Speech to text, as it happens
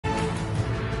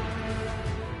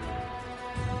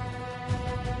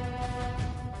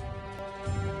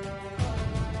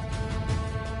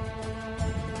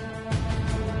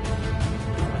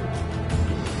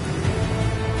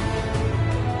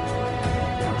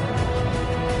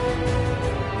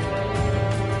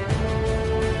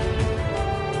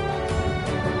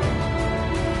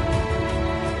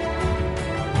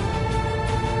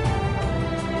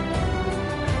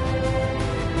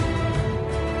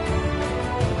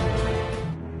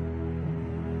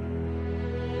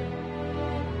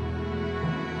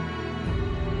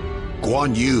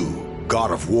Guan Yu,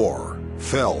 god of war,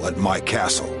 fell at my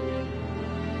castle.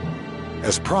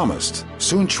 As promised,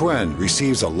 Sun Quan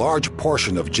receives a large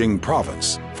portion of Jing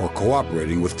province for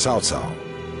cooperating with Cao Cao.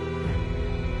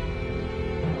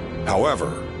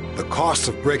 However, the cost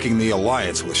of breaking the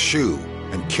alliance with Shu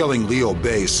and killing Liu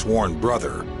Bei's sworn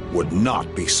brother would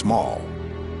not be small.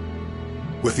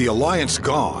 With the alliance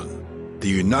gone, the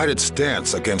united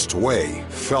stance against Wei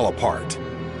fell apart.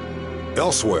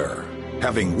 Elsewhere,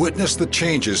 having witnessed the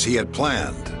changes he had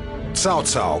planned, Cao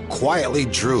Cao quietly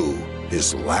drew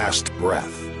his last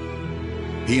breath.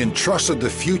 He entrusted the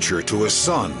future to his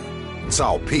son,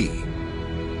 Cao Pi.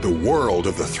 The world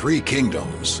of the Three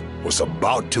Kingdoms was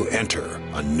about to enter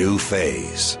a new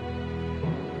phase.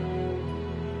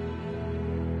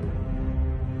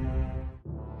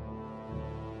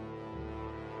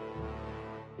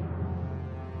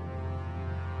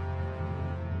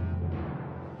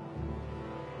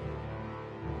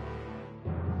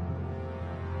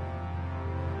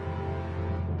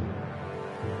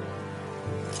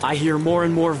 I hear more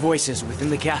and more voices within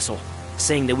the castle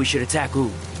saying that we should attack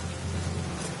Wu.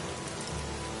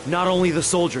 Not only the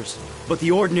soldiers, but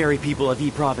the ordinary people of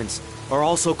Yi Province are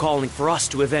also calling for us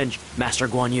to avenge Master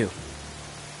Guan Yu.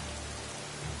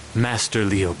 Master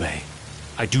Liu Bei,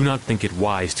 I do not think it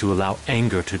wise to allow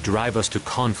anger to drive us to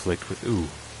conflict with Wu.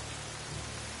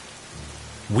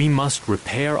 We must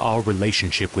repair our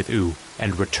relationship with Wu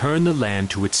and return the land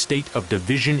to its state of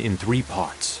division in 3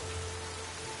 parts.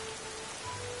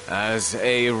 As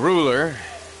a ruler,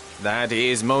 that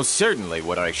is most certainly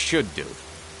what I should do.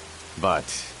 But,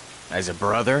 as a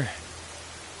brother...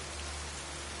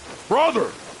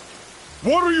 Brother!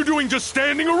 What are you doing just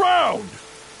standing around?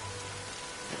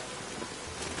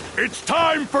 It's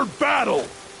time for battle!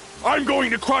 I'm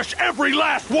going to crush every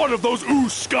last one of those Wu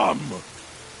scum!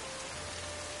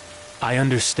 I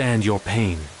understand your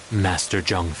pain, Master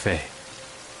Zhang Fei.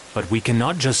 But we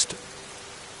cannot just...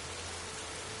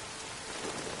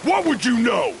 What would you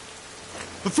know?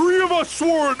 The 3 of us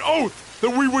swore an oath that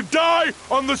we would die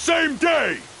on the same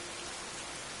day.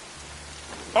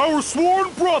 Our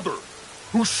sworn brother,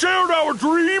 who shared our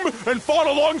dream and fought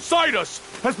alongside us,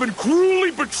 has been cruelly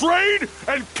betrayed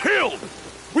and killed.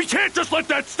 We can't just let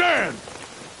that stand.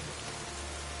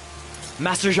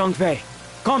 Master Zhang Fei,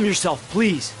 calm yourself,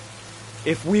 please.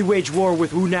 If we wage war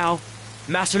with Wu now,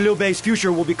 Master Liu Bei's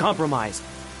future will be compromised.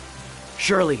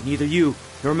 Surely neither you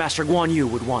nor Master Guan Yu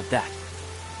would want that.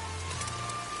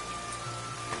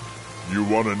 You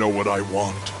want to know what I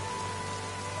want?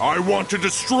 I want to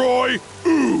destroy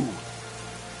Wu!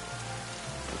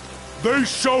 They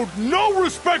showed no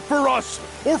respect for us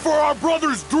or for our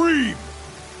brother's dream!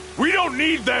 We don't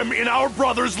need them in our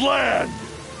brother's land!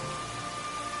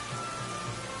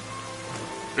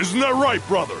 Isn't that right,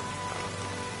 brother?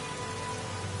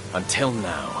 Until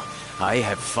now, I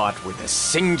have fought with a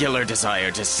singular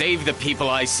desire to save the people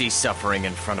I see suffering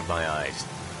in front of my eyes.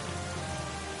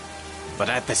 But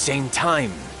at the same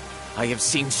time, I have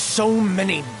seen so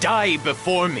many die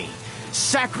before me,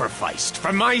 sacrificed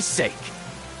for my sake.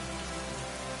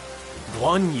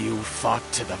 Guan Yu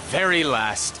fought to the very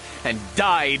last and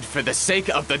died for the sake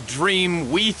of the dream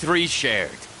we 3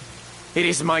 shared. It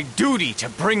is my duty to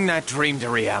bring that dream to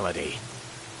reality.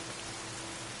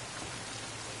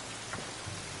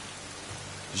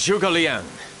 Zhuge Liang,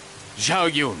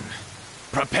 Zhao Yun,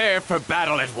 prepare for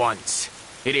battle at once.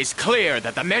 It is clear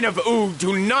that the men of Wu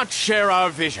do not share our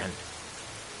vision.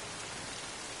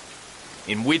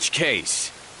 In which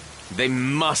case, they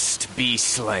must be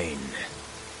slain.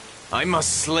 I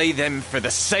must slay them for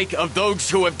the sake of those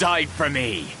who have died for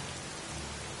me.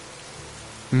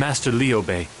 Master Liu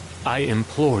Bei, I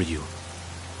implore you.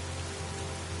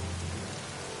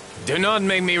 Do not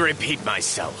make me repeat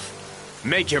myself.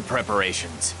 Make your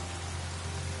preparations.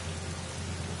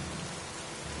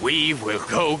 We will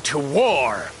go to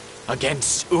war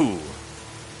against Wu.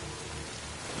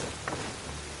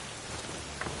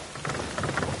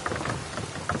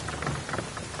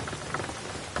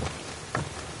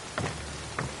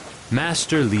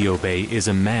 Master Liu Bei is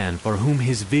a man for whom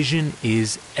his vision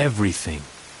is everything.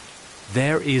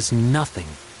 There is nothing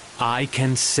I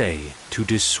can say to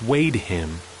dissuade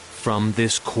him from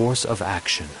this course of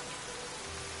action.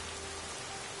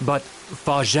 But,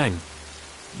 Fa Zheng,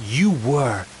 you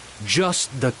were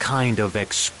just the kind of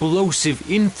explosive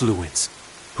influence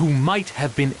who might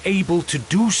have been able to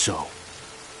do so.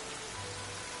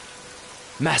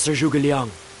 Master Zhuge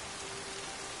Liang.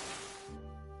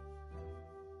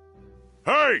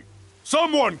 Hey!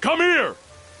 Someone, come here!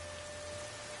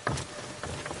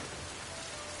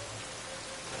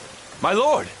 My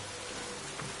lord!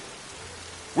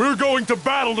 We're going to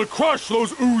battle to crush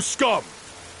those ooze scum.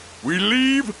 We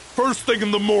leave first thing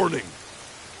in the morning.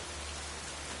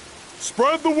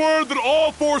 Spread the word that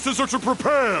all forces are to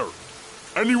prepare.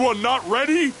 Anyone not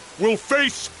ready will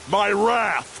face my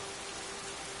wrath.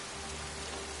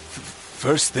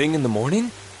 First thing in the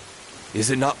morning? Is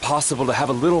it not possible to have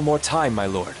a little more time, my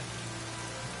lord?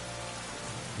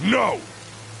 No!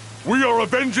 We are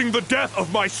avenging the death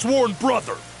of my sworn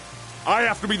brother. I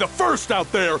have to be the first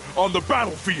out there on the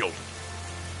battlefield.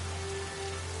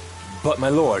 But, my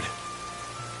lord...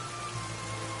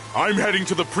 I'm heading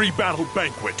to the pre-battle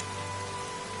banquet.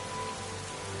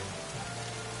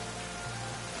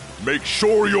 Make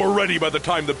sure you're ready by the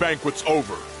time the banquet's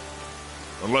over.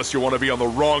 Unless you want to be on the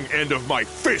wrong end of my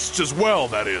fists as well,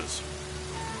 that is.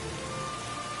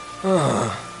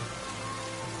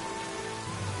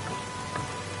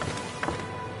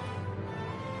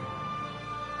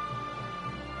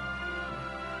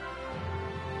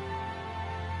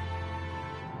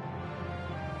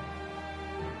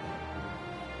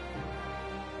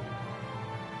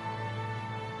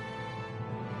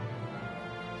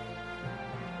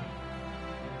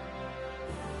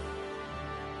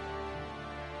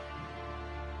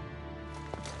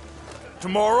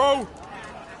 Tomorrow,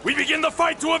 we begin the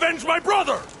fight to avenge my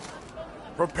brother!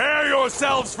 Prepare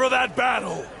yourselves for that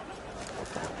battle!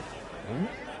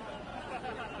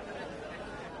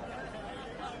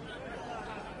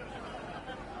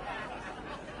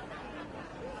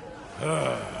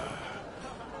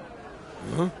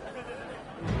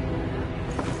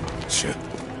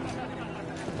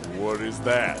 What is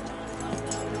that?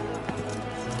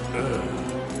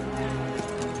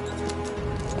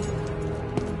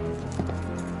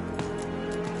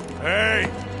 Hey!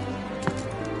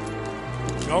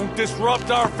 Don't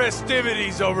disrupt our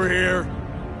festivities over here!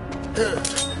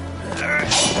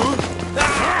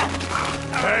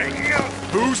 Hey!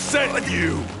 Who sent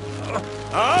you?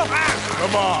 Huh?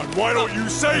 Come on, why don't you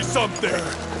say something?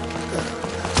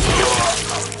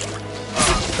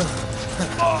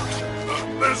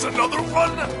 There's another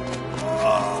one?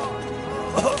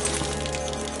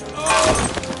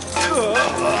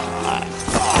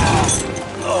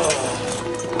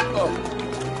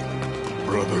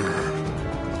 Brother,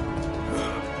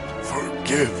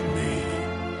 forgive me.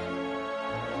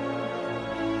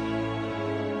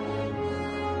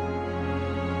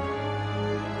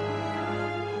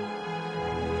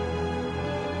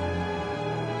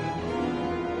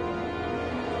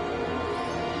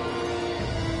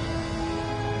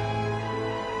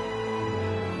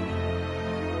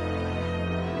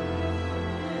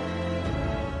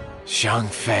 Zhang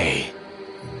Fei,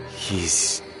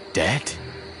 he's dead?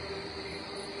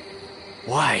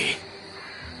 Why?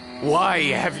 Why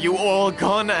have you all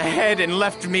gone ahead and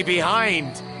left me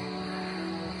behind?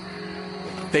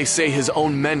 They say his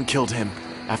own men killed him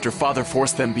after Father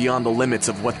forced them beyond the limits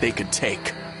of what they could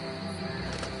take.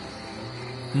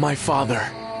 My father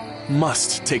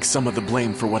must take some of the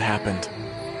blame for what happened.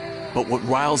 But what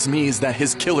riles me is that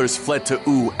his killers fled to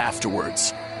Wu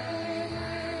afterwards.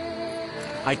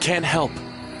 I can't help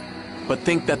but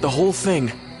think that the whole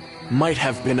thing might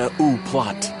have been a Wu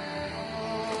plot.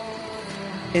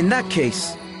 In that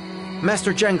case,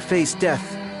 Master Zhang Fei's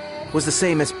death was the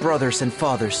same as brothers and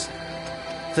fathers.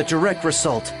 The direct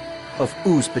result of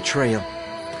Wu's betrayal.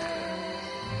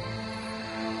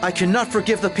 I cannot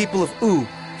forgive the people of Wu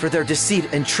for their deceit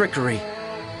and trickery.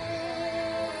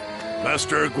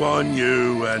 Master Guan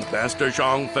Yu and Master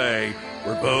Zhang Fei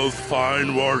were both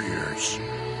fine warriors.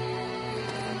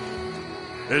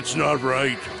 It's not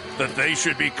right that they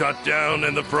should be cut down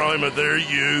in the prime of their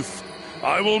youth.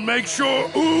 I will make sure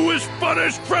Wu is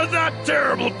punished for that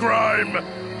terrible crime!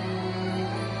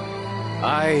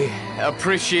 I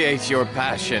appreciate your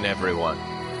passion, everyone.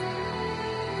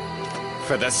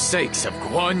 For the sakes of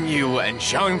Guan Yu and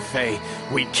Zhang Fei,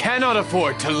 we cannot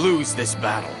afford to lose this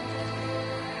battle.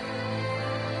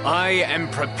 I am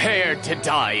prepared to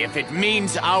die if it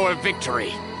means our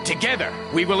victory. Together,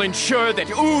 we will ensure that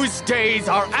Wu's days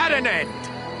are at an end!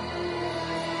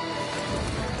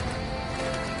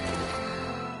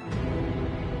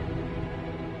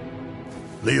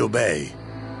 Liu Bei,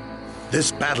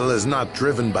 this battle is not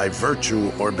driven by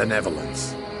virtue or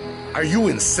benevolence. Are you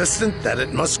insistent that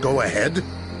it must go ahead?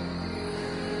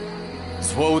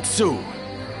 Zhuo Tzu,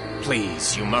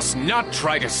 please, you must not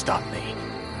try to stop me.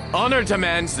 Honor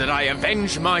demands that I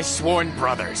avenge my sworn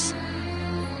brothers.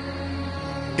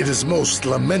 It is most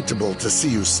lamentable to see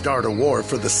you start a war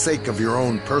for the sake of your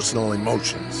own personal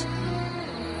emotions.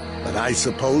 But I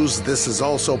suppose this is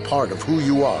also part of who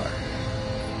you are.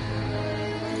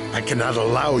 I cannot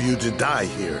allow you to die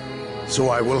here, so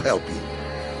I will help you.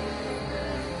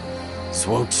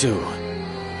 Suotsu,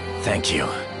 thank you.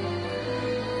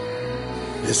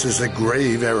 This is a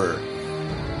grave error,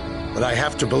 but I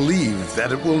have to believe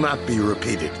that it will not be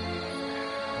repeated.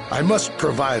 I must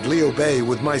provide Liu Bei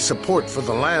with my support for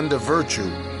the land of virtue,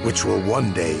 which will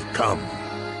one day come.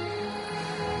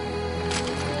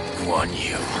 Guan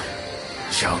Yu,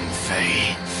 Zhang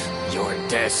Fei, your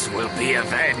deaths will be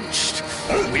avenged.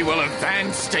 We will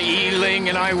advance to Yiling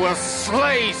and I will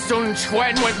slay Sun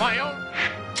Quan with my own...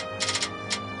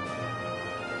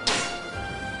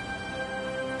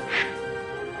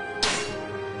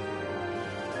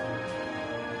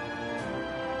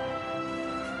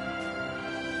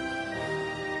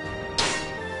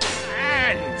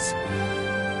 hands!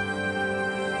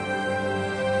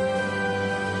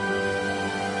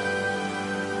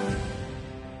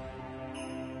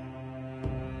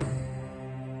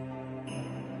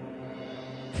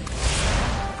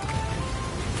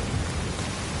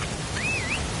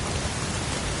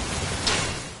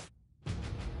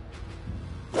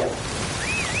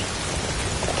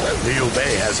 Liu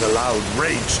Bei has allowed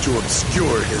rage to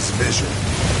obscure his vision.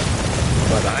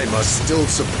 But I must still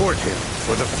support him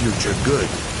for the future good.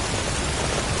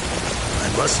 I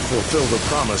must fulfill the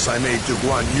promise I made to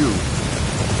Guan Yu,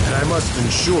 and I must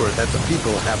ensure that the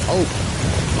people have hope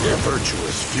for a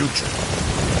virtuous future.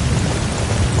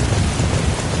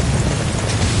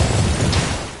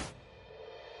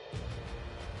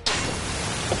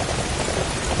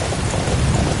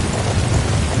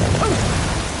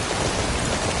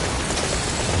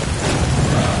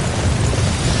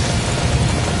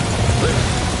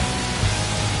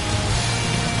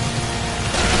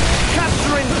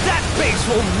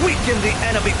 Will weaken the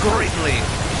enemy greatly.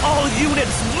 All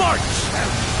units march!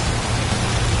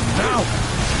 Now,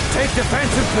 take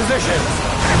defensive positions.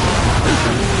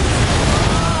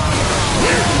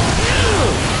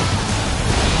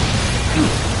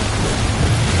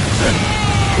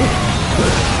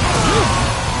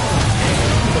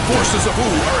 The forces of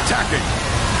Wu are attacking.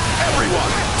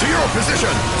 Everyone, to your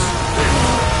positions.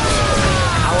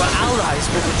 Our allies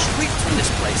will retreat from this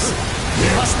place.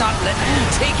 We must not let Wu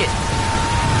take it.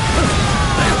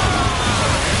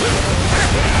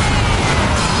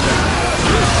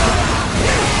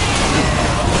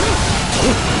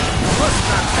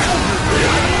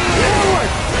 Forward!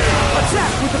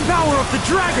 Attack with the power of the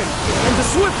dragon and the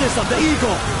swiftness of the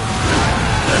eagle!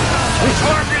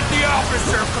 Target the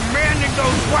officer commanding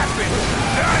those weapons!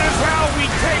 That is how we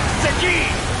take Zagi!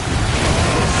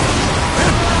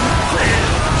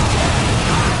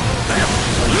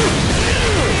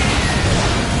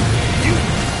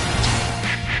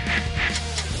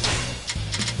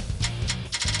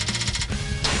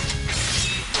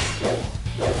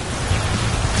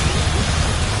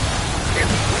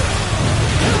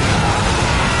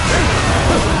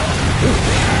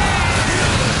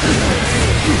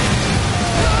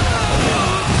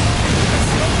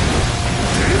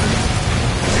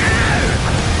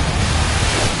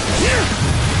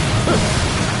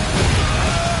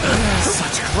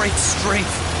 Great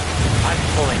strength. I'm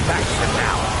pulling back for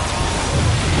now.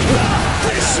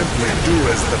 I simply do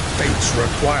as the fates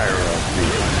require of me.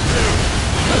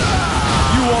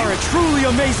 You are a truly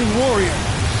amazing warrior.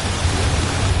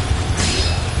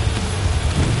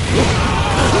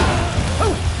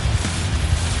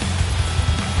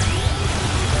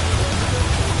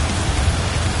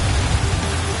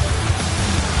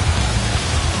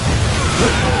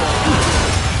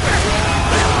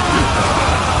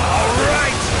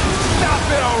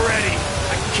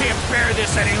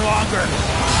 Any longer.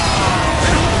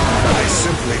 I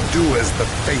simply do as the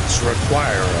fates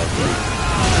require of me.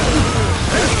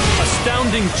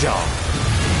 Astounding job.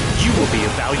 You will be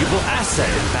a valuable asset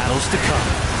in battles to come.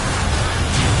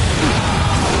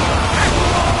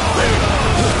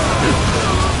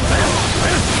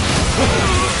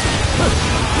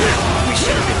 We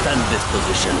shall defend this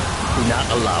position. Do not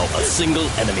allow a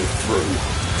single enemy through.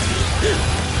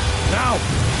 Now,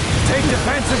 take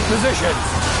defensive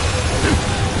positions.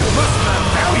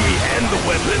 We and the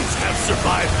weapons have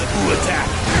survived the Wu attack.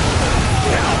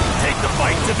 Now, take the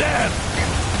fight to them.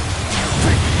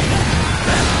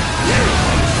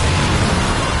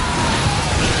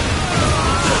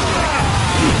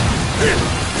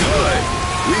 Good.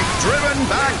 We've driven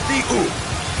back the Wu.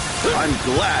 I'm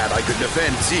glad I could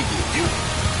defend Zigi.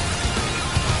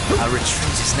 Our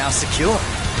retreat is now secure.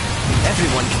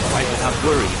 Everyone can fight without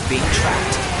worry of being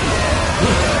trapped.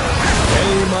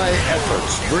 May my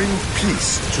efforts bring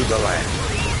peace to the land.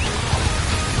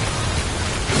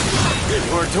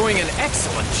 You're doing an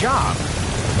excellent job.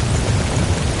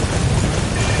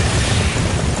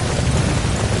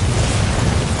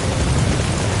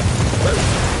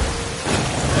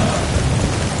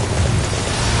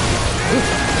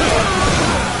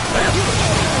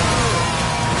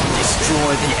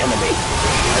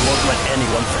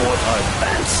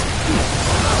 chance.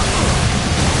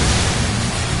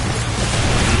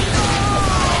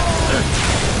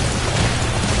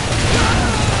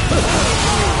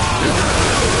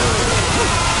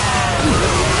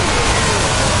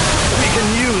 We can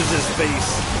use this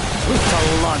base to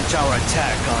launch our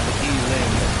attack on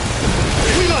Eling.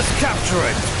 We must capture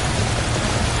it!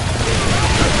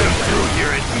 The crew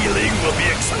here at Eling will be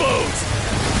exposed.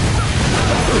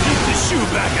 Keep the shoe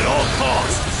back at all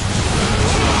costs.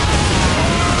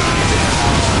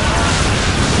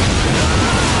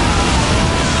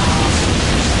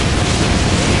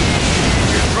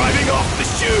 You're driving off the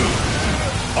shoe.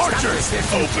 Archers,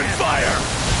 open fire.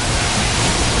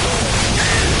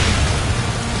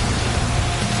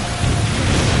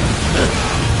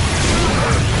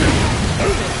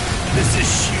 This is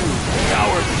Shu,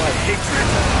 powered by hatred.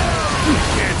 You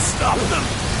can't stop them.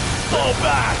 Fall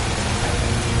back.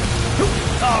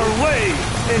 Our way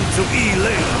into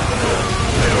Eling.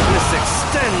 This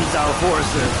extends our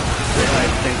forces. I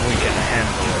think we can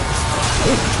handle it.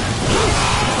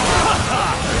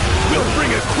 We'll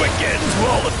bring a quick end to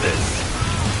all of this.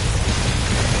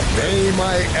 May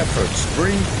my efforts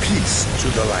bring peace to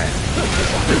the land.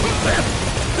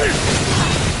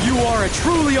 You are a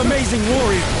truly amazing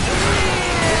warrior.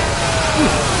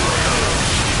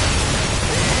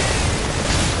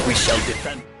 We shall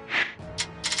defend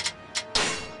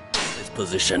this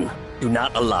position. Do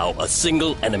not allow a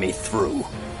single enemy through.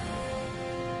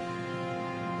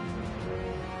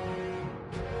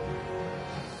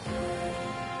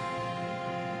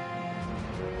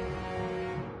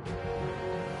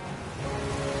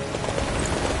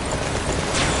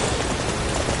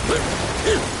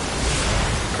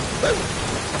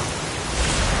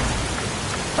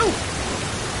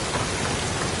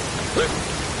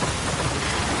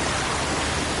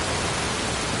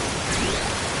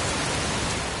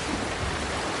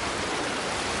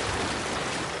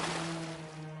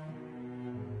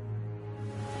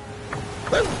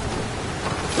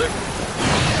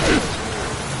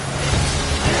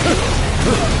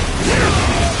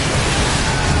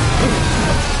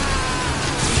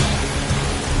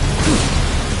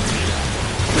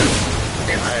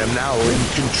 I am now in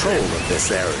control of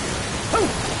this area.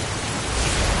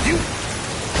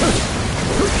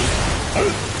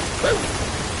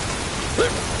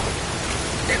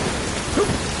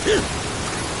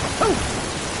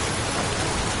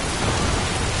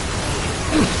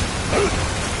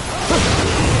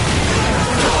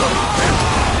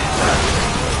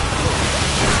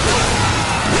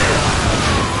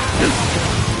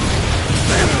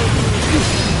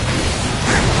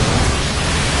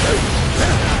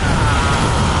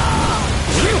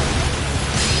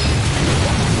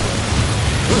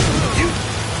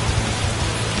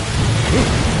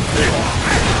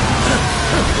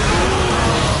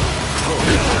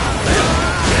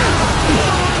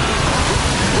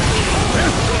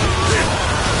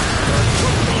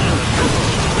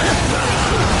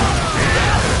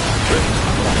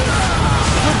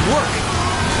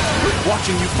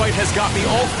 Watching you fight has got me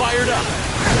all fired up.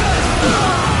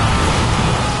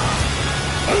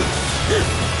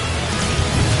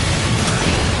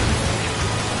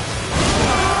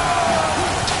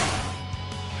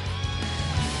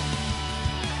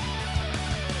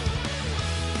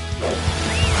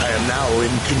 I am now in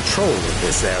control of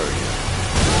this area.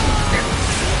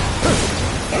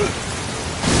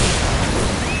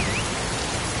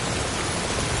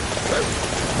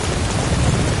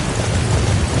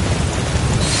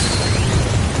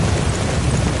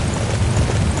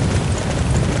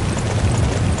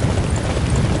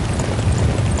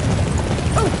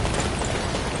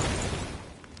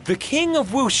 The King of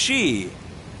Wuxi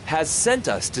has sent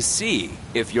us to see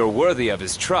if you're worthy of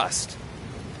his trust.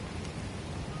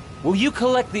 Will you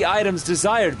collect the items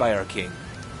desired by our king?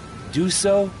 Do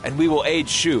so, and we will aid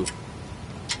Shu.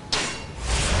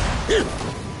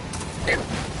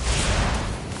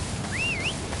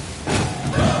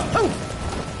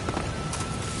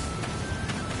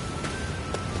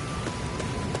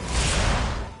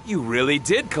 You really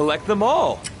did collect them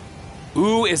all.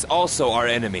 Wu is also our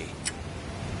enemy.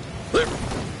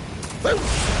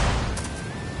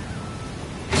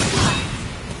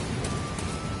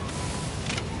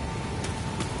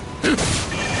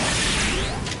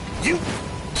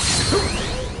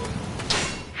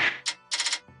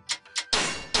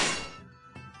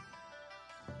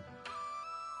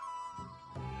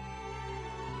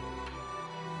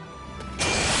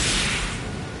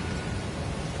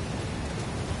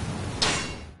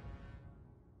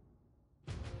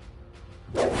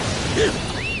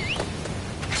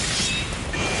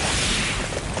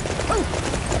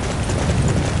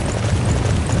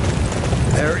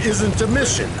 There isn't a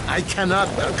mission I cannot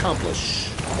accomplish.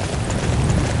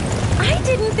 I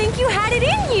didn't think you had it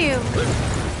in you!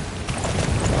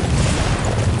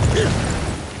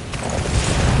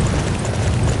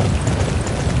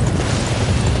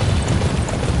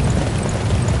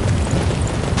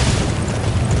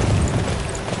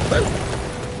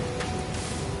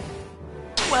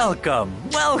 Welcome,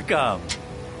 welcome!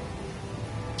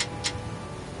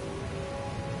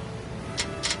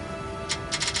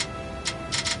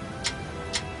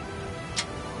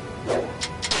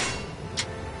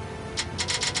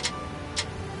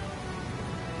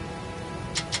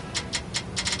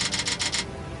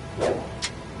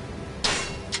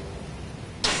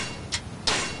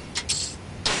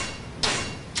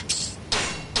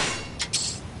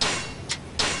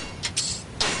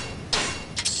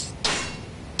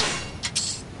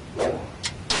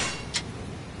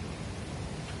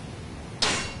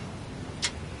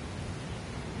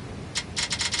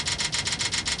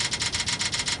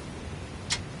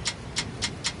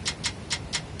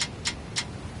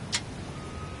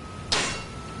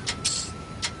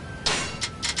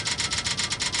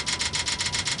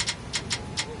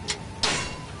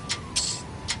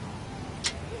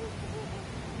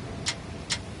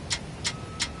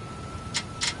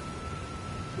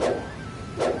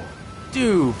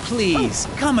 Do please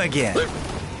come again.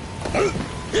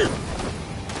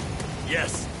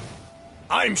 Yes,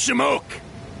 I'm Shimok.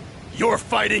 You're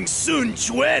fighting Sun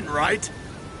Quan, right?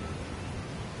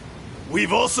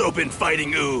 We've also been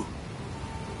fighting U.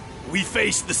 We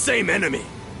face the same enemy.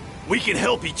 We can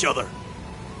help each other.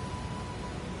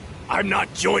 I'm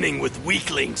not joining with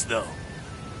weaklings, though.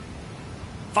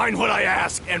 Find what I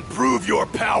ask and prove your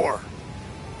power.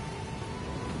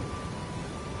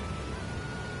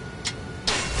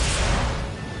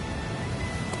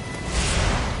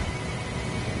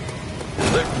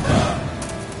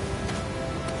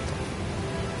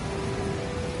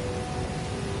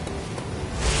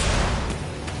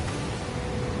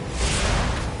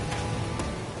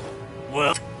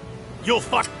 Well, you'll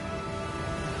fuck.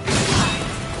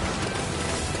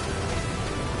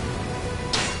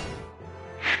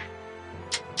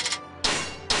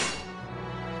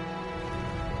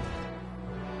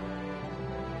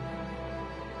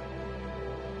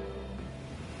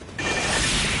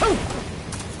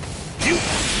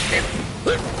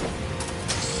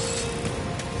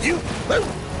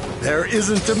 There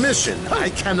isn't a mission I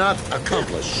cannot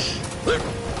accomplish.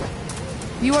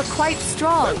 You are quite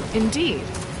strong, indeed.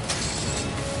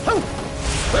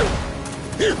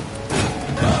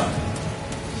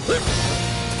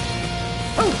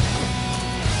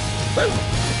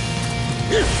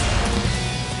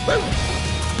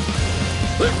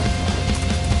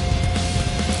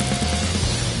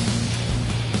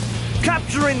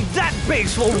 Capturing that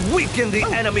base will weaken the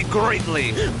enemy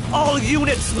greatly. All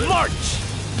units march!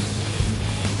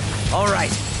 All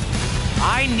right.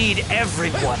 I need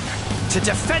everyone to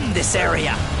defend this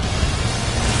area.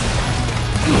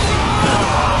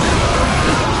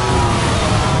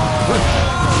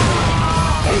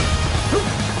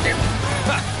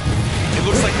 It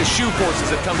looks like the Shu forces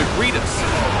have come to greet us.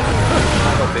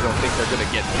 I hope they don't think they're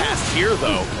gonna get past here,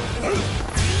 though.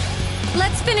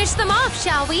 Let's finish them off,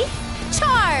 shall we?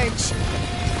 Charge!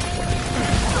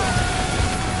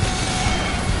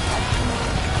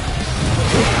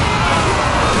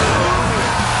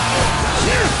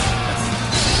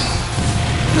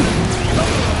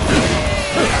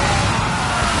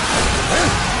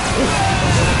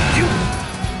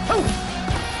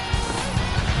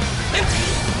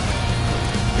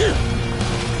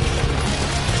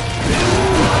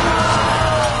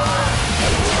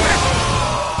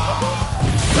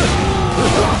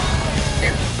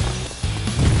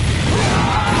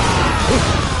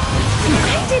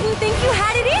 I didn't think you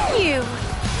had it in you!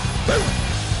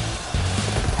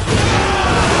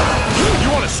 You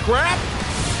want to scrap?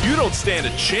 You don't stand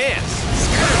a chance.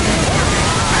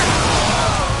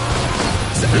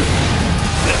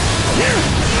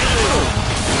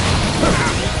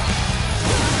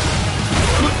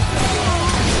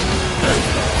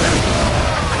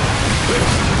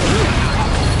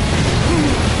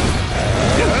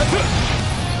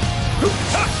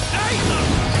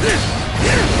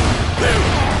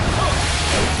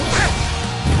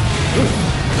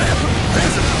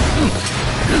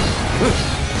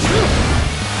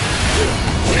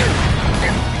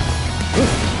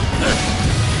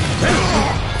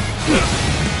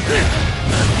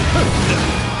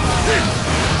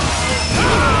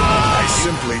 I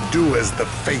simply do as the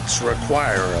fates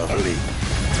require of me.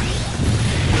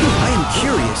 I am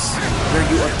curious where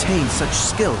you obtain such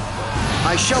skill.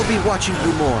 I shall be watching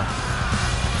you more.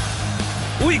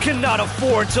 We cannot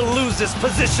afford to lose this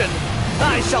position.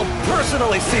 I shall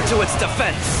personally see to its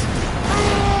defense.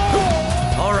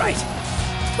 All right.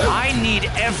 I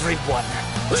need everyone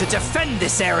to defend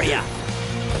this area.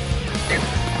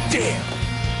 Damn!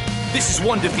 This is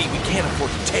one defeat we can't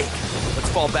afford to take. Let's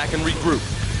fall back and regroup.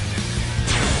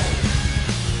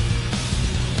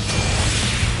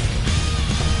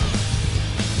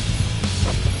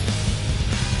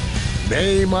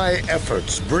 May my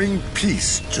efforts bring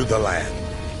peace to the land.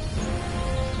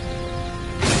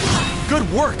 Good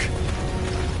work!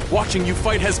 Watching you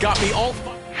fight has got me all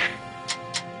fired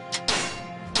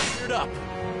up.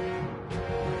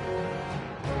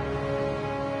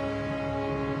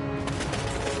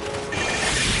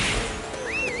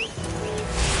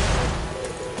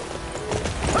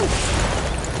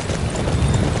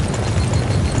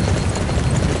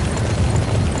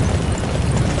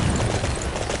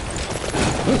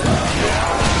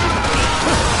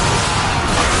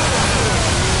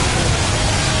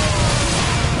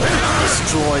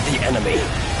 Destroy the enemy.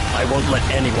 I won't let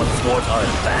anyone thwart our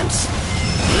advance.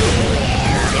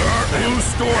 There are 2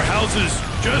 storehouses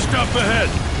just up ahead.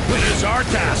 It is our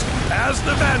task, as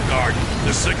the vanguard,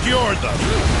 to secure them.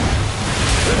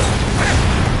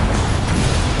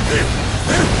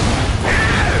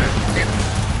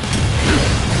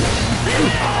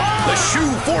 The Shu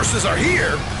forces are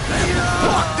here!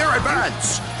 Block their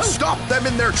advance! Stop them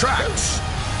in their tracks!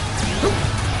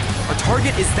 Our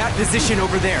target is that position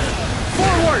over there.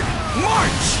 Forward!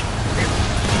 March!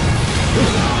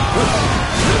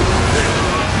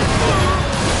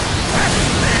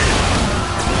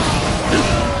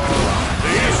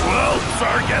 These whelps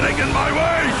are getting in my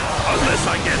way! Unless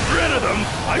I get rid of them,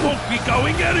 I won't be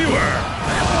going anywhere!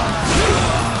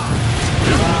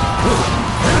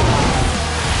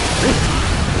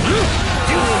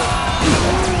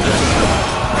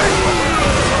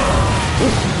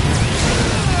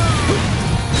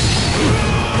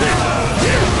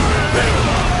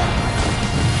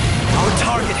 Our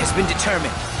target has been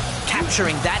determined.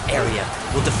 Capturing that area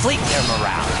will deflate their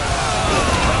morale.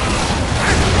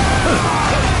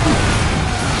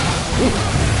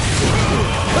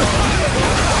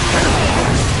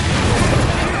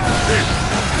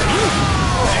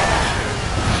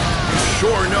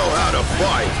 Sure know how to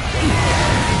fight.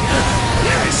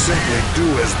 I simply do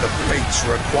as the fates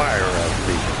require of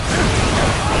me.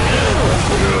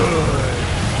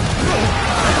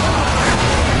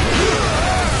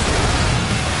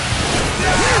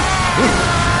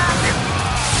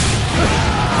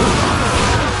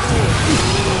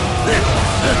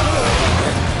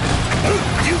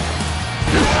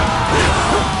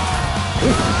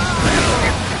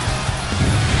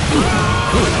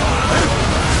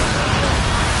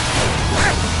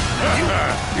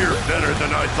 You're better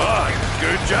than I thought.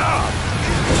 Good job.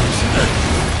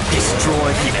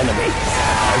 Destroy the enemy.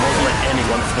 I won't let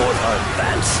anyone thwart our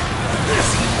advance.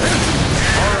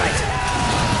 All right.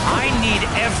 I need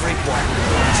everyone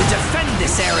to defend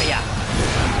this area.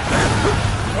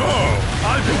 Oh,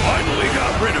 I finally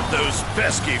got rid of those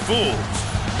pesky fools.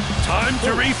 Time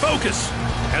to refocus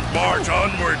and march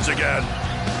onwards again.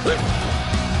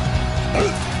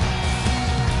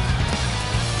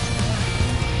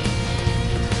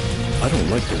 I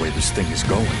don't like the way this thing is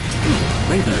going.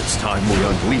 Maybe it's time we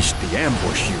unleashed the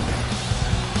ambush unit.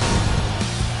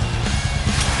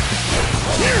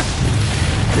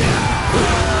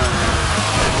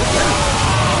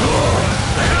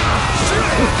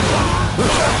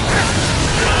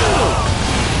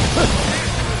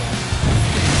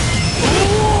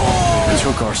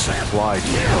 Took our supply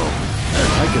depot.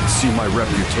 I can see my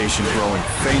reputation growing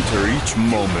fainter each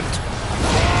moment.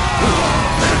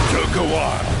 It took a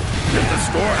while. If the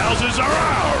storehouses are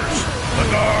ours,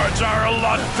 the guards are a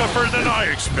lot tougher than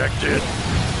I expected.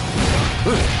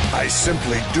 I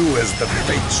simply do as the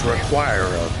fates require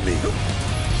of me.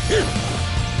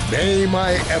 May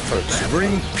my efforts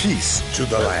bring peace to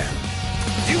the land.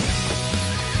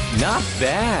 Not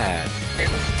bad.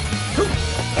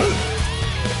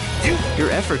 Your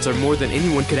efforts are more than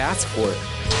anyone could ask for.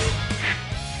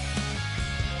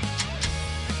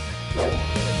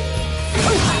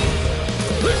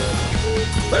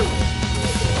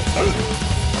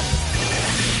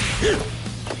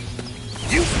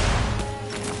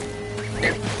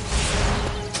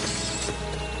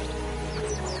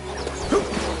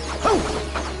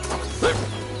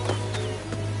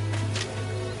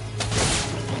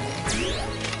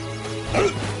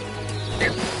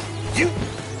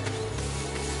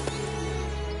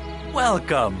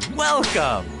 Welcome,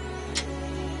 welcome.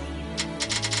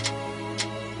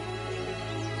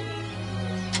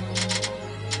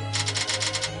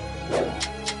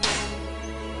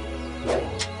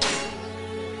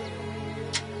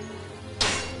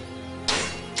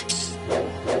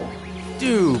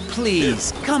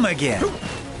 Please, come again.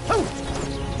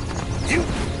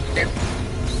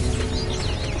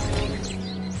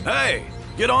 Hey,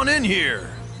 get on in here.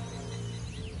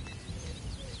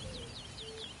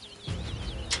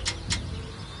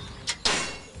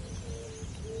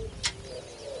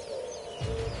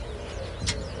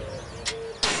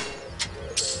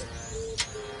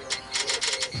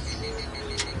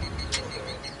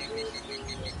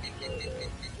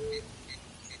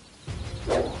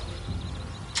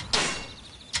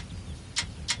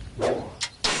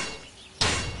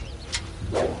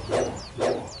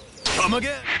 Come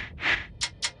again.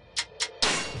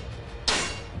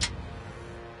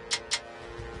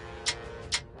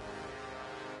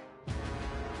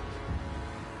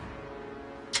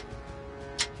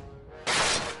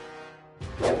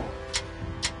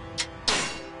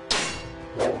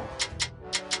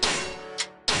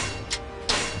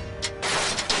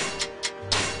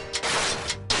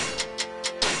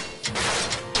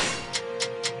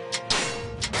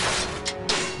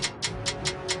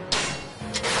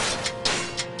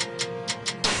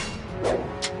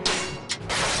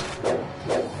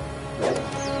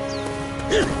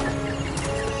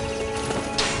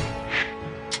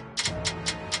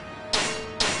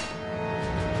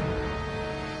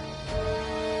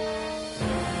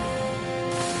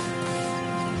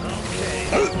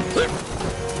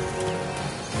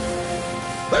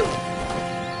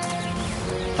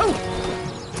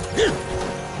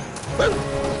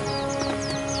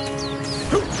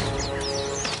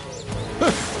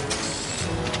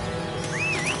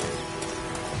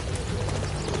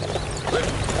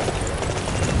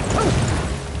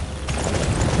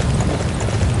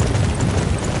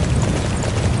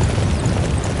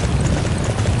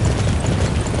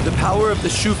 The power of the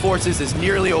Shu forces is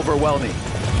nearly overwhelming.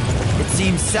 It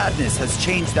seems sadness has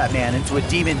changed that man into a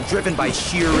demon driven by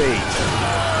sheer rage.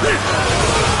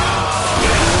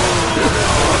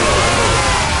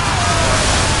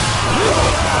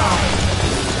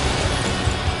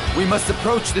 We must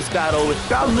approach this battle with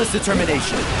boundless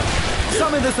determination.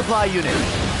 Summon the supply unit.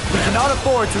 We cannot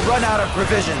afford to run out of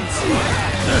provisions.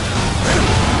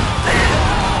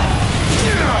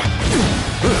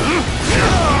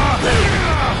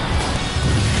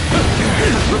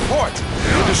 Report!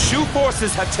 The Shu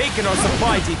forces have taken our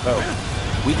supply depot.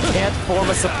 We can't form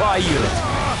a supply unit.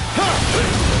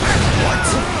 What?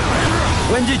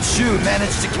 When did Shu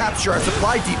manage to capture our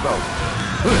supply depot?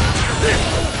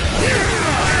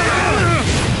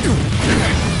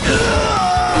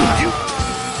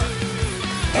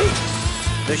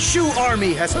 The Shu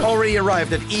army has already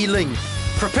arrived at Yiling.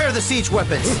 Prepare the siege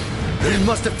weapons. We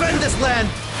must defend this land,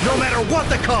 no matter what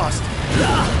the cost.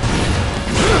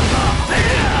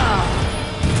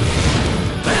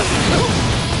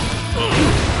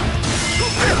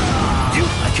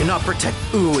 I cannot protect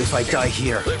Wu if I die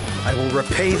here. I will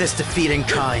repay this defeat in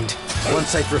kind,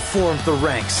 once I've reformed the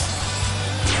ranks.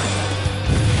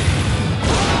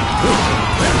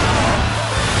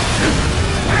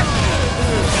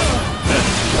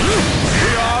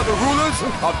 We are the rulers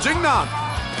of Jingnan.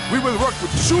 We will work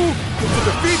with Shu to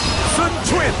defeat Sun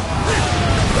Quan.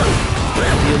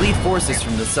 The elite forces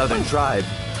from the southern tribe,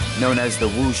 known as the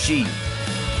Wu Shi.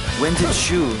 When did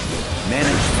Shu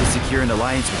manage to secure an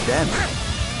alliance with them?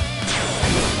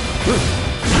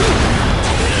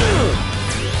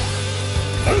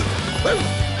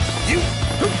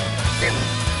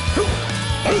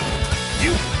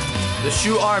 The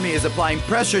Shu army is applying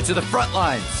pressure to the front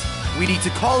lines. We need to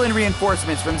call in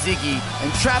reinforcements from Ziggy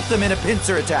and trap them in a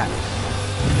pincer attack.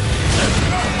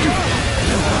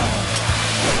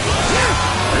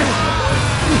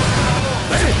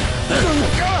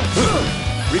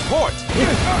 Report!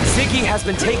 Ziggy has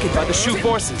been taken by the Shu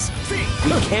forces.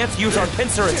 We can't use our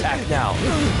pincer attack now.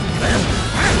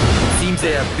 Seems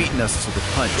they have beaten us to the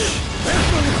punch.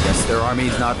 Guess their army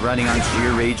is not running on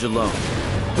sheer rage alone.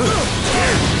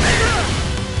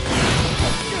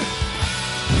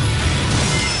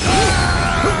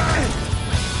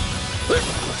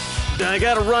 I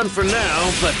gotta run for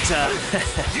now, but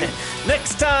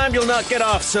next time you'll not get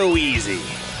off so easy.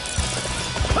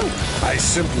 I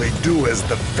simply do as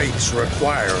the fates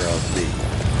require of me.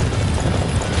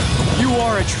 You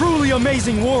are a truly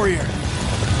amazing warrior.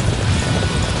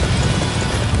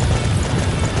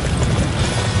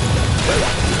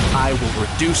 I will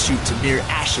reduce you to mere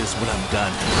ashes when I'm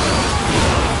done.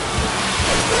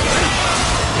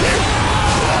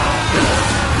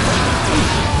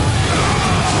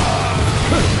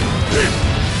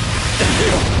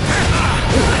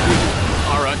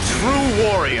 Are a true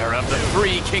warrior of the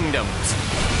Three Kingdoms.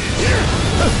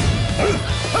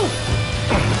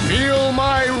 Feel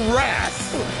my wrath!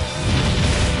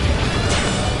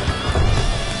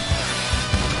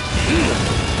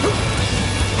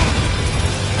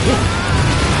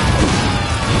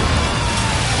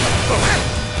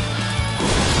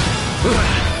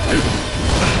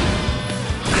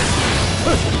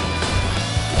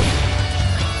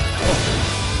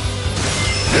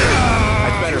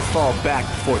 I'd better fall back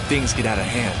before things get out of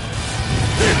hand.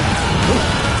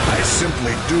 I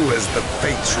simply do as the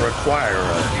fates require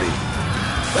of me.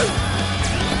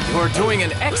 You're doing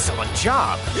an excellent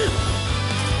job.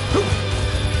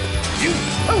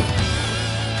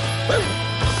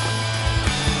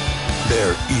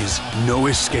 There is no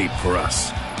escape for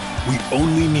us. We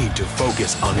only need to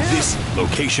focus on this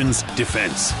location's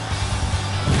defense.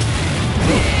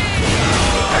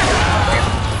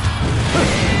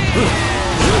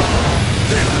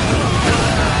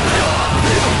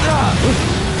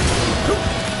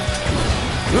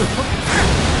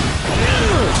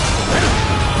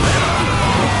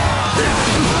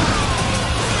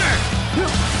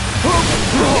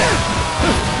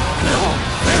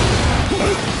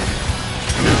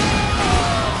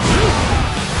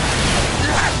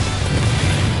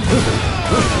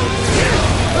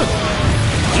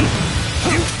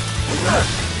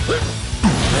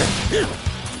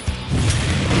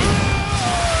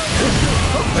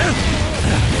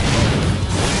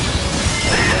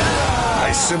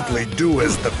 I simply do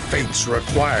as the fates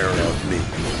require of me.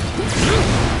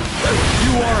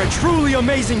 You are a truly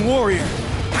amazing warrior.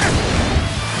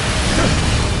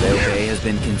 Liu Bei has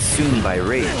been consumed by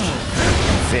rage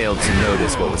and failed to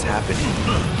notice what was happening.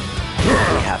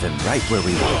 We have him right where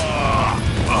we want him.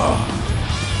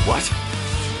 What?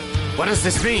 What does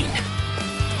this mean?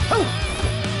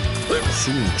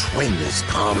 Sun Quan is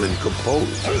calm and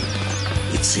composed.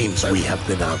 It seems we have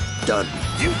been outdone.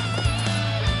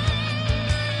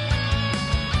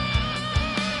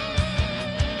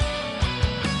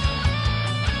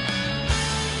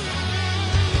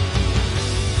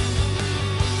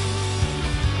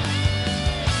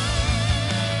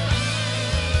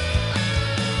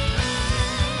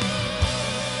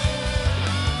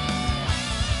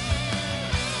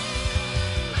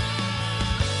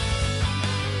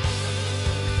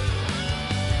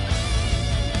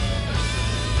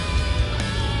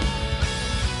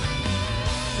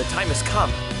 The time has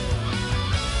come.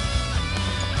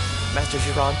 Master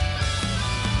Zhiran?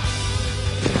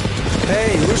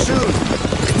 Hey, Lushun!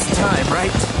 It's time,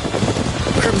 right?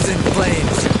 Crimson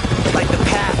flames, like the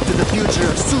path to the future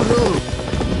of Sulu!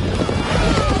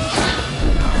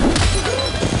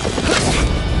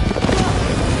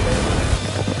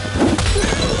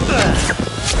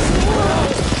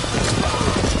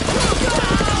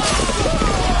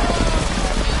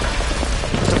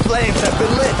 The flames have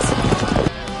been lit!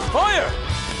 Fire!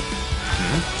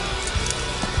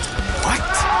 What?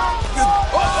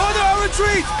 Order our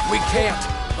retreat! We can't.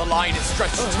 The line is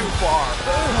stretched too far.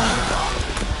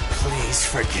 Please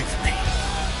forgive me.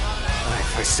 I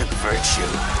forsook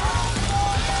virtue.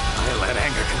 I let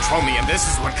anger control me, and this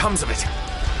is what comes of it.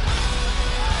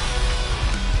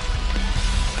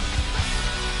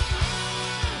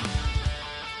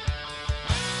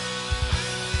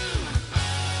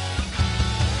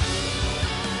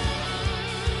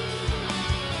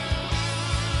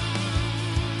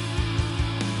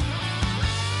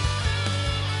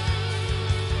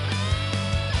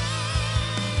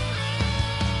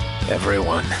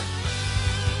 Everyone,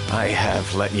 I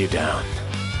have let you down.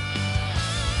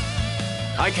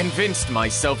 I convinced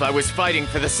myself I was fighting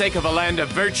for the sake of a land of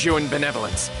virtue and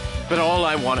benevolence, but all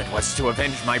I wanted was to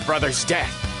avenge my brother's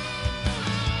death.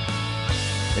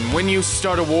 And when you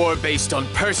start a war based on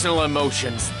personal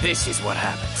emotions, this is what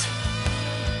happens.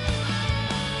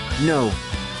 No.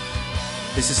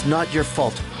 This is not your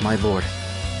fault, my lord.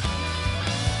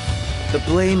 The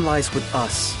blame lies with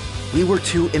us. We were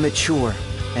too immature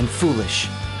and foolish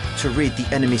to read the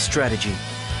enemy's strategy.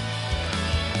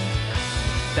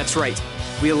 That's right.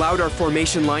 We allowed our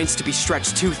formation lines to be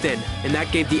stretched too thin, and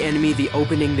that gave the enemy the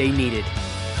opening they needed.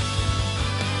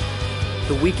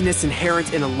 The weakness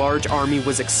inherent in a large army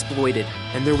was exploited,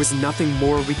 and there was nothing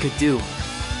more we could do.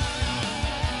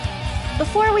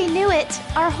 Before we knew it,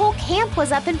 our whole camp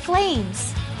was up in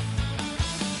flames.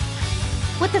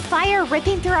 With the fire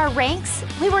ripping through our ranks,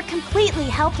 we were completely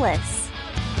helpless.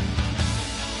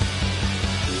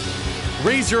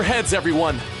 Raise your heads,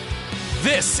 everyone.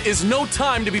 This is no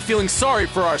time to be feeling sorry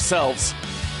for ourselves.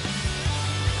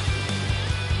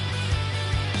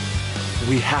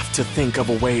 We have to think of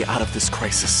a way out of this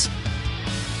crisis.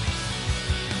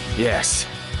 Yes,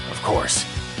 of course.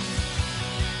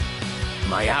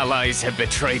 My allies have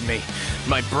betrayed me.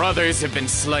 My brothers have been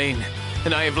slain.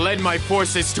 And I have led my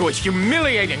forces to a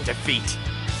humiliating defeat.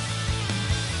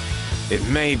 It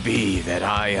may be that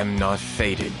I am not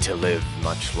fated to live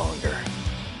much longer.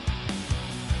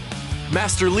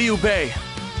 Master Liu Bei!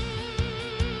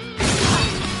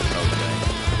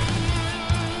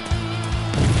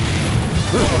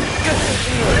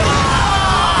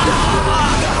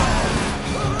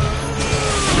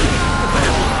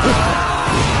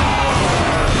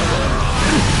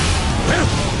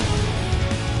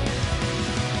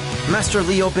 Master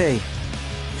Liu Bei,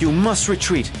 you must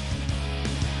retreat.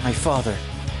 My father,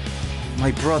 my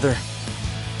brother,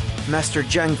 Master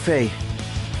Zhang Fei,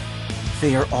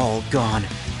 they are all gone.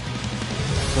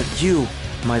 But you,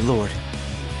 my lord,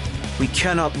 we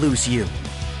cannot lose you.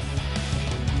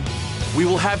 We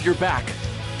will have your back.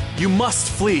 You must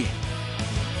flee.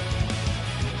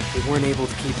 We weren't able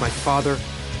to keep my father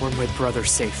or my brother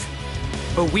safe.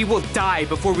 But we will die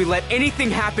before we let anything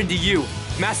happen to you,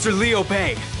 Master Liu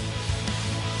Bei.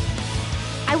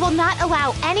 I will not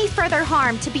allow any further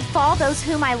harm to befall those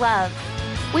whom I love.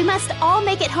 We must all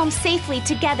make it home safely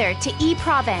together to E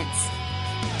Province.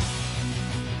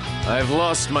 I've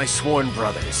lost my sworn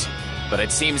brothers, but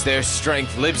it seems their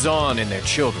strength lives on in their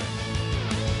children.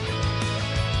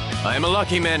 I am a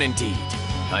lucky man indeed.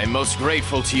 I am most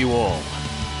grateful to you all.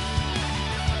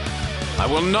 I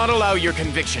will not allow your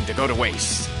conviction to go to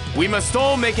waste. We must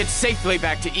all make it safely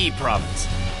back to E Province.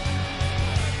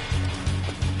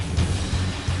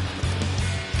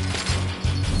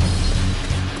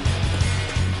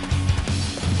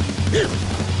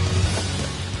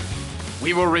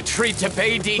 We will retreat to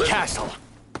Beidi Castle.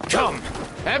 Come,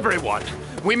 everyone!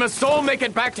 We must all make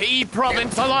it back to E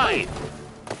Province alive!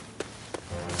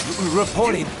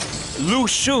 Reporting. Lu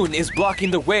Xun is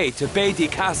blocking the way to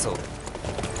Beidi Castle.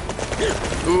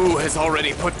 Wu has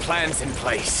already put plans in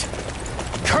place.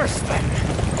 Curse them!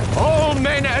 All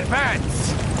men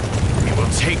advance! We will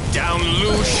take down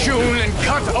Lu Xun and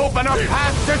cut open a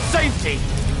path to safety!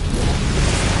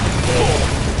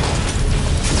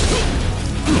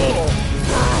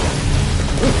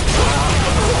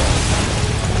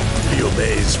 Liu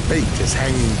Bei's fate is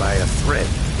hanging by a thread.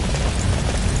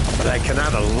 But I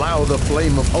cannot allow the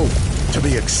flame of hope to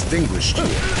be extinguished here.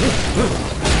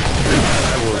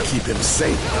 I will keep him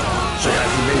safe, so that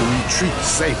he may retreat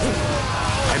safely.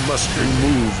 I must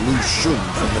remove Lu Xun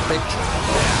from the picture.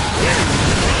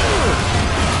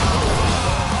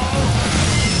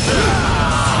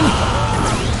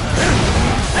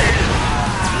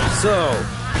 So,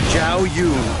 Zhao Yu,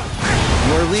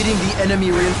 you are leading the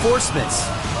enemy reinforcements.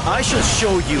 I shall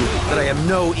show you that I am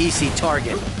no easy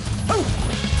target.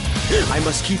 I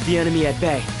must keep the enemy at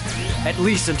bay, at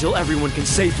least until everyone can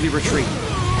safely retreat.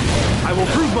 I will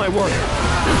prove my worth.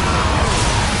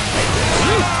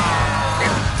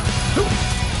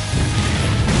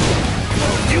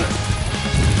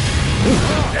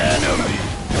 Enemy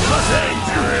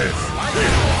dangerous.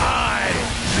 I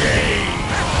gain.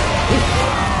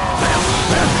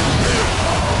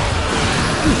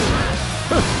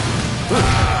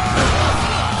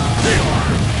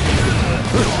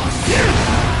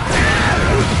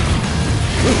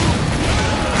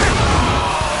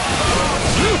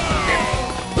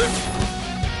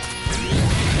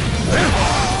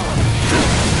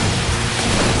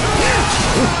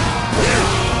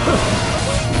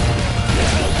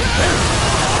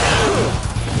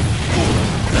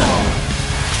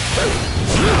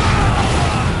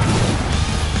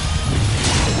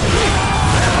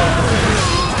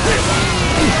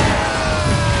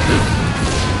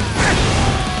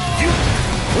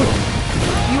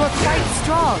 You are quite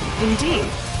strong, indeed.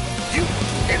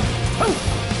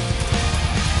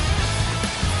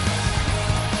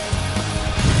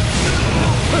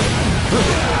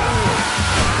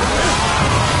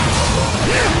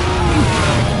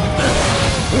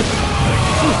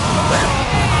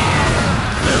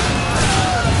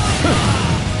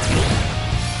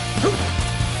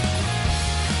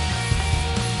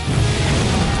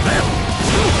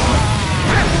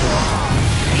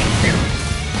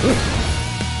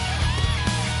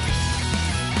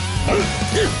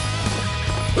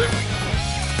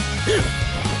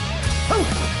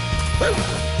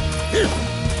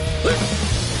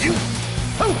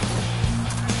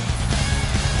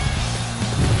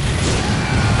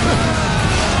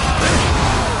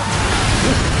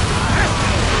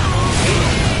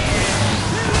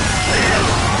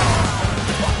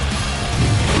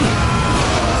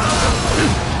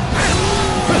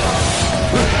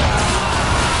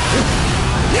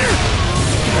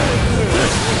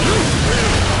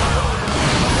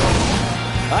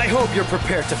 I hope you're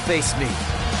prepared to face me.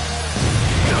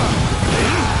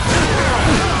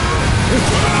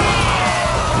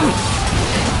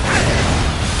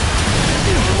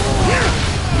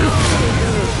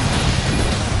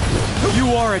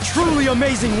 You are a truly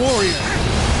amazing warrior!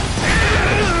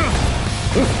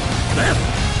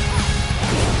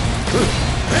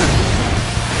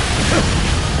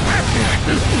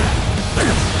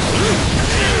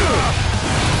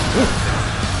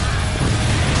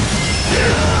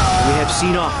 We have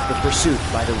seen off the pursuit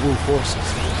by the Wu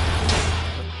forces.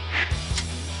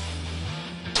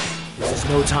 This is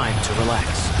no time to relax.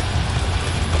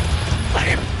 I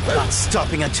am not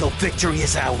stopping until victory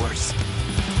is ours.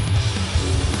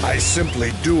 I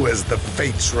simply do as the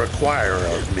fates require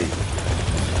of me.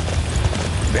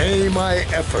 May my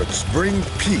efforts bring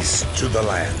peace to the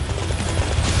land.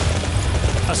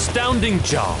 Astounding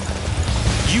job.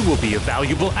 You will be a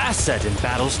valuable asset in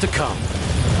battles to come.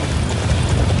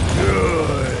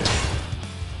 Good.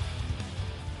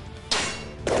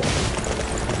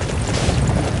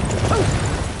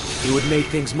 It would make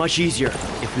things much easier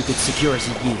if we could secure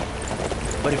Ziggy.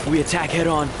 But if we attack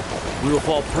head-on, we will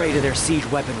fall prey to their siege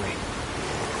weaponry.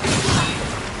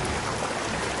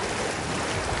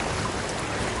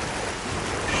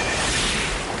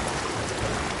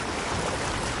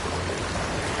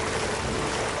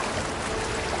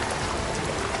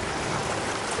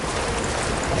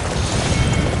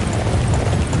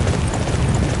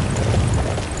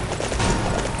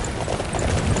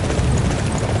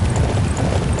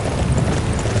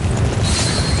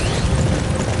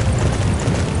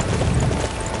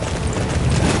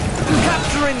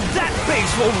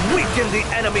 Will weaken the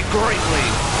enemy greatly.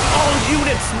 All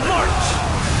units march!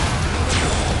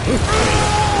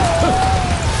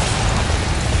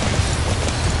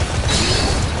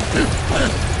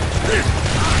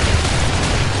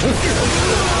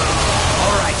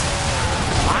 All right.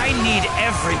 I need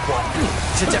everyone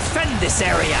to defend this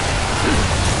area.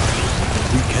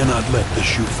 We cannot let the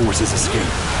Shu forces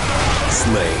escape.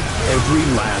 Slay every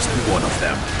last one of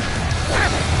them.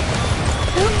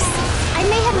 Oops. I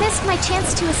may have missed my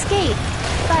chance to escape,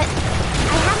 but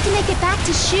I have to make it back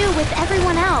to Shu with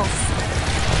everyone else.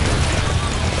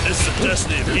 It's the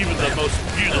destiny of even the most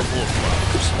beautiful of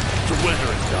flowers to wither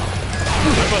and die.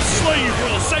 I must slay you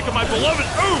for the sake of my beloved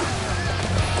Ood!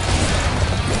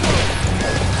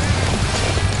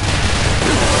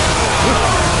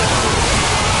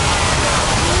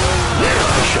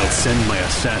 I shall send my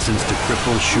assassins to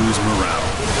cripple Shu's morale.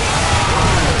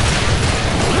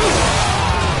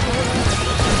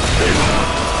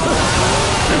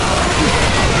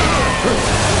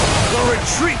 The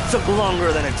retreat took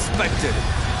longer than expected,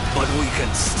 but we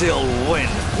can still win.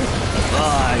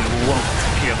 I won't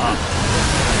give up.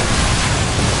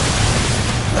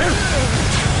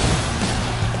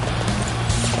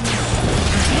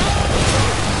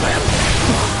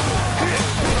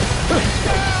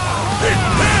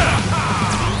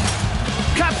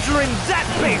 Capturing that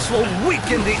base will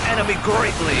weaken the enemy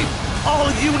greatly.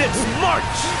 All units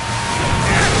march!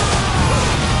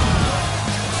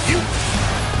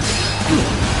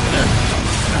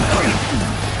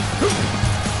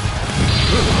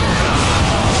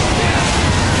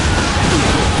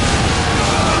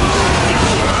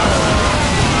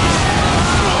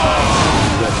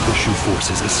 Let the Shu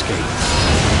forces escape.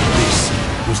 This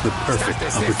was the perfect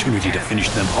opportunity to finish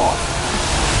them off.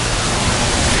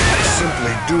 I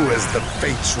simply do as the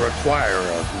fates require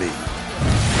of me.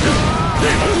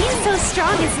 Being so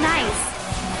strong is nice.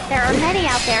 There are many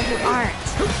out there who aren't.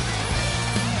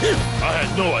 I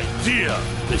had no idea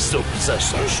they still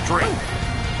possessed our strength.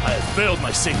 I had failed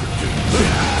my sacred duty.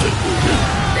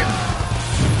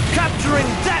 Capturing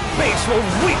that base will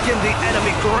weaken the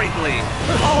enemy greatly.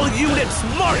 All units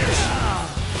march!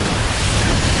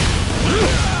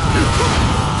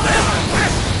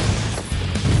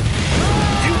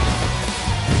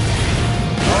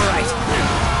 All right.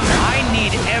 I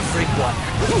need everyone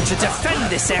to defend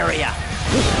this area.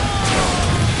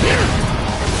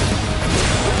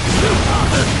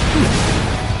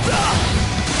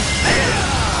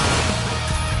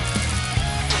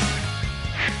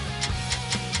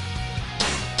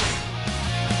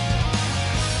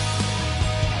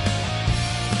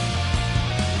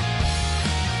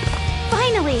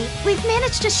 Finally, we've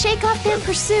managed to shake off their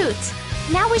pursuit.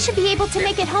 Now we should be able to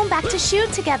make it home back to Shu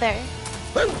together.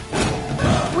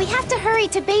 We have to hurry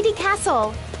to Beatty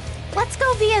Castle. Let's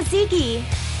go via Ziggy.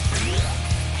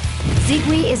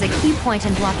 Zigui is a key point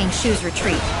in blocking Shu's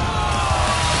retreat.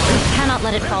 We cannot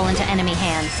let it fall into enemy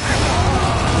hands.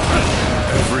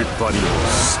 Everybody will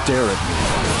stare at me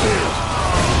if I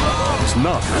fail. It's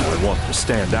not how I want to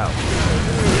stand out.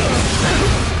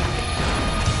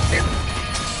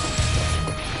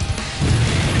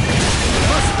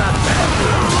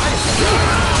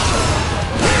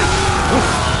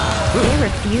 They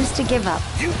refuse to give up,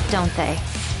 don't they?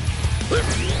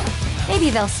 Maybe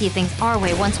they'll see things our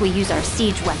way once we use our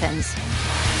siege weapons.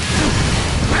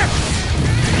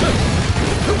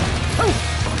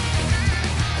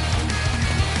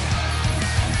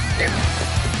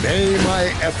 May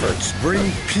my efforts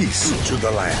bring peace to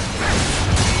the land.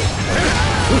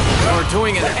 You're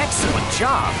doing an excellent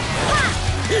job.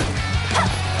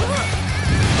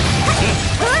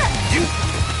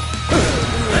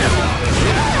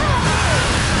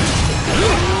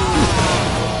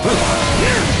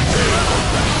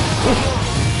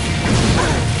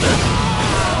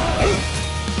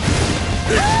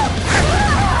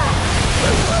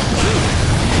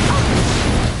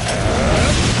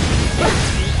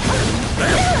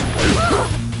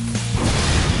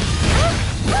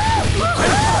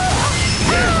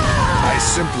 I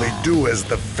simply do as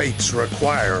the fates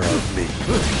require of me.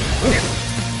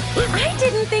 I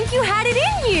didn't think you had it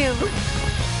in you!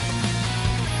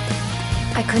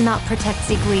 I could not protect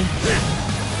Zigui.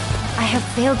 I have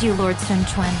failed you, Lord Sun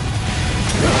Quan.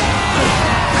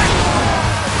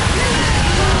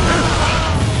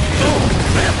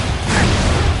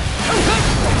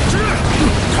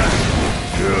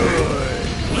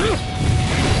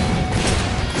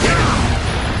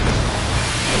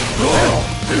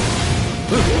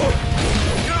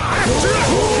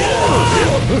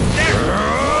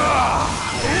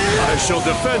 I shall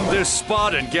defend this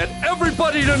spot and get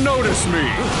everybody to notice me!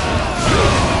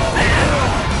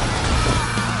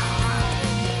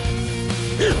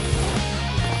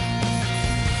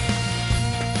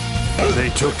 They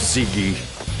took Ziggy.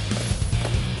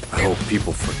 I hope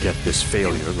people forget this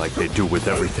failure like they do with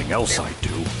everything else I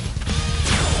do.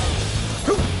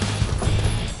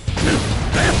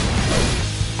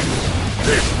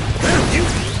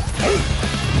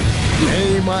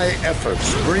 May my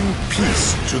efforts bring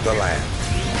peace to the land.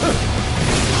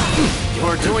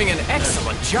 You're doing an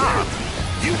excellent job.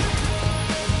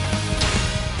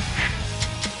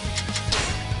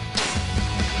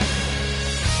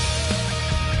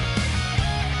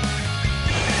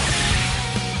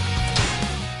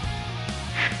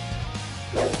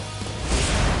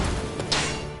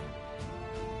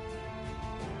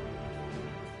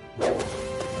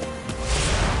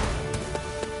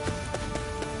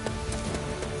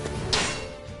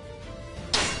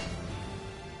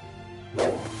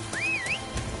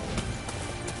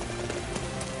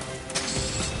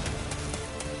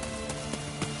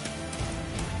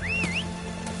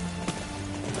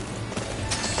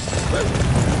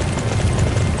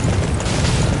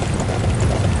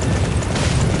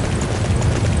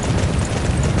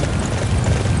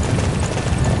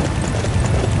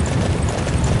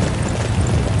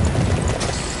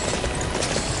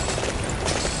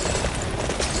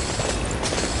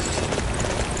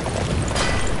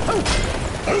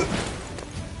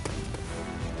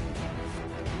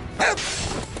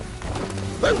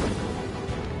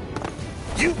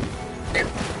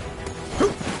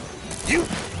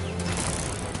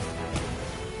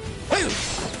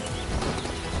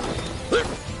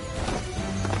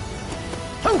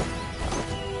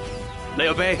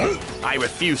 Liu Bei, I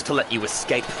refuse to let you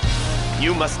escape.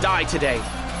 You must die today,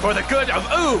 for the good of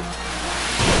Wu!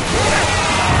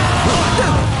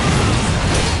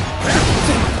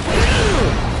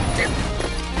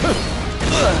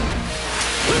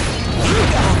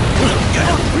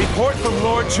 Report from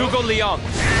Lord Zhuge Liang.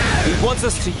 He wants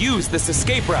us to use this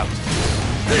escape route.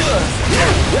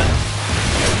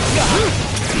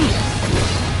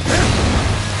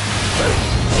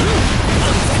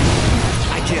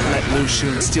 I can't let Lu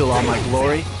Xun steal all my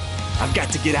glory. I've got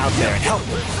to get out there and help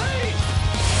him.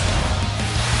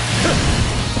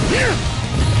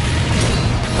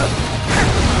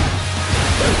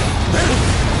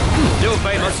 Liu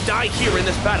Bei must die here in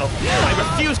this battle. I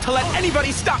refuse to let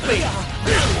anybody stop me!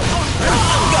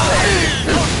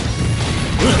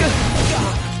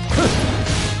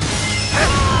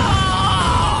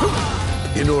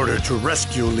 In order to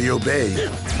rescue Liu Bei,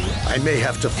 I may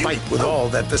have to fight with all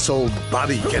that this old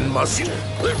body can muster.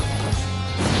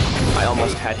 I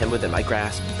almost had him within my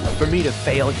grasp. For me to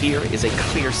fail here is a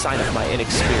clear sign of my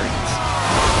inexperience.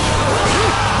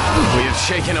 We have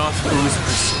shaken off Wu's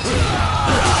pursuit.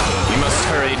 We must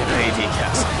hurry to Beidi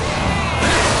Castle.